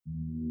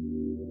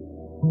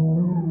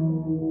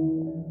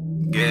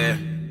Yeah.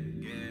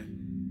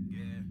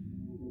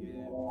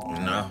 You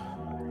know.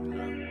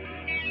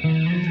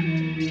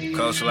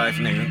 Coach life,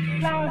 nigga.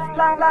 I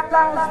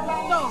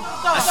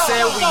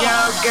said we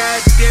all got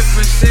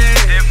differences.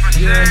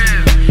 Yeah.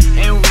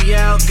 And we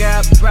all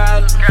got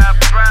problems.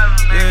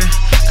 Yeah.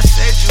 I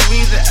said you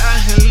either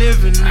out here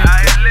living,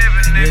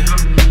 nigga.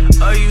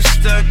 Or you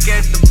stuck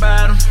at the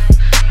bottom.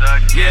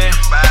 Yeah.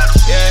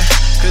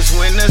 Cause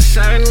when the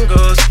sun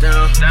goes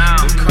down,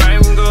 the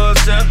crime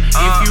goes up.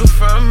 If you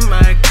from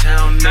my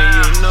town, then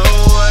you know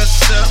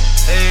what's up.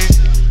 Hey.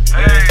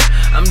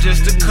 I'm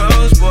just a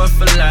coast boy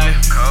for life.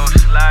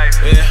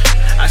 Yeah.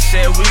 I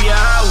said we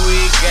all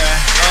we got.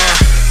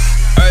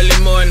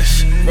 Early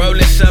mornings,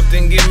 rolling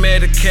something, get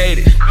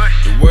medicated.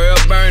 The world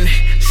burning,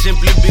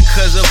 simply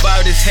because of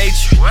all this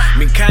hatred.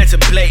 Been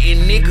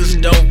contemplating,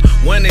 niggas don't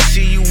wanna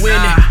see you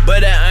winning,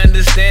 but I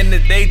understand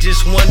that they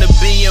just wanna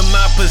be in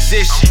my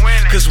position.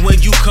 Cause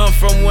when you come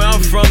from where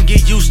I'm from,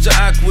 get used to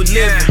awkward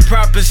living.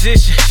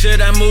 Proposition,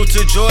 should I move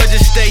to Georgia,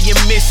 stay in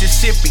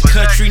Mississippi?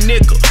 Country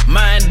nickel,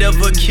 mind of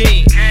a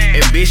king.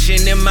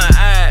 Ambition in my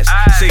eyes,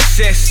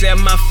 success at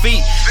my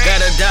feet.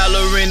 Got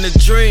 $1 in the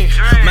dream.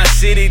 My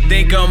city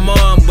think I'm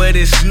on, but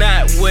it's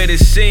not what it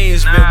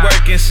seems. Been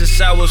working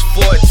since I was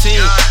 14.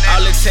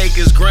 All it take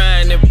is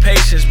grind and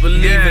patience.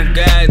 Believe in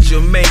God,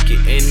 you'll make it.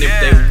 And if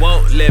they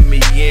won't let me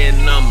in,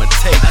 I'ma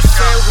take it. I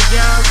said we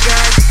all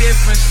got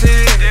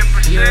differences.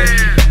 Yeah.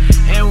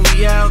 And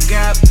we all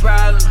got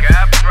problems.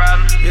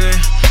 Yeah.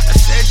 I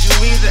said you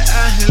either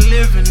out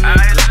here living,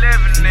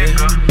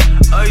 nigga.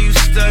 Or you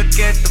stuck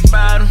at the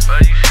bottom.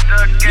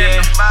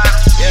 Yeah.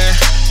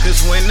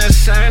 Cause when the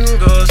sun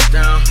goes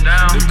down,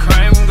 the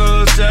crime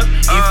goes up.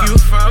 If you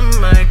from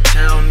my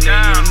town,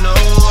 then you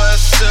know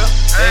what's up.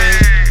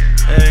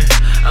 Hey.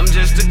 I'm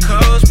just a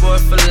coast boy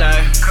for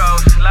life.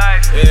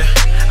 Yeah.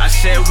 I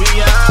said we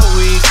all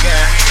we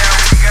got.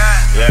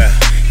 Yeah,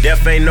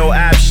 death ain't no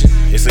option,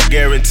 it's a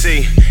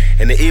guarantee.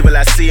 And the evil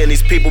I see in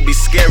these people be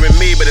scaring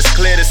me, but it's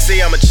clear to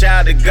see I'm a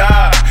child of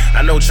God.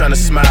 I know trying to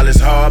smile is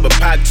hard, but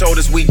Pac told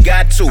us we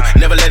got to.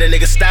 Never let a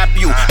nigga stop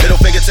you. Middle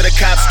finger to the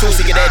cops too.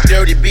 See, get that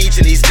dirty beach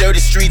and these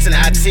dirty streets and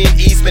I-10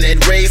 Eastman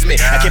that raised me.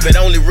 I kept it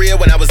only real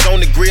when I was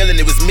on the grill, and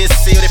it was Miss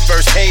Seal that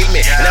first hated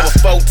me. And I was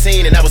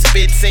 14 and I was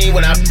 15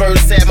 when I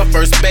first had my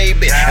first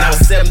baby. And I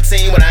was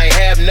 17 when I ain't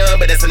have none,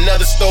 but that's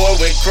another story.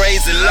 Went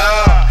crazy,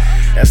 Lord.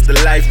 That's the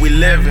life we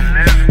living.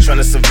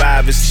 Tryna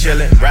survive is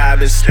chillin',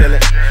 robbing,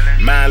 stealing,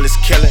 mindless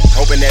killing,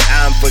 hoping that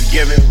I'm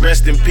forgiven.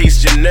 Rest in peace,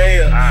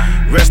 Janelle.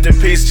 Rest in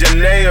peace,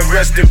 Janelle.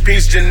 Rest in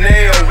peace,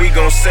 Janelle. We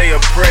gon' say a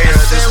prayer.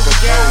 I said we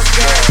all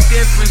got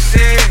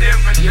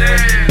differences.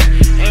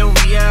 Yeah. And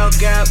we all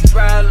got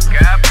problems.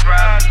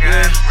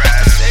 Yeah.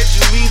 I said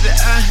you either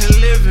out here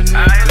living,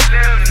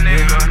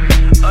 nigga.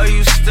 Or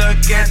you stuck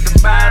at the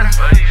bottom.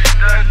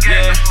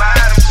 Yeah.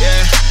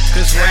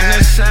 Cause when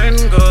the sun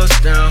goes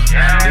down,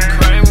 the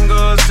crime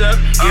goes up.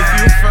 If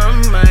you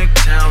from my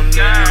town,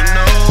 then you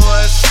know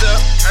what's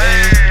up.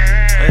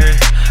 Hey.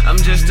 I'm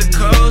just a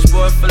coast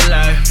boy for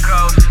life.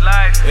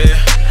 Yeah.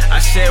 I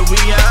said we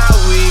all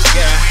we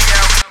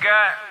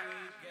got.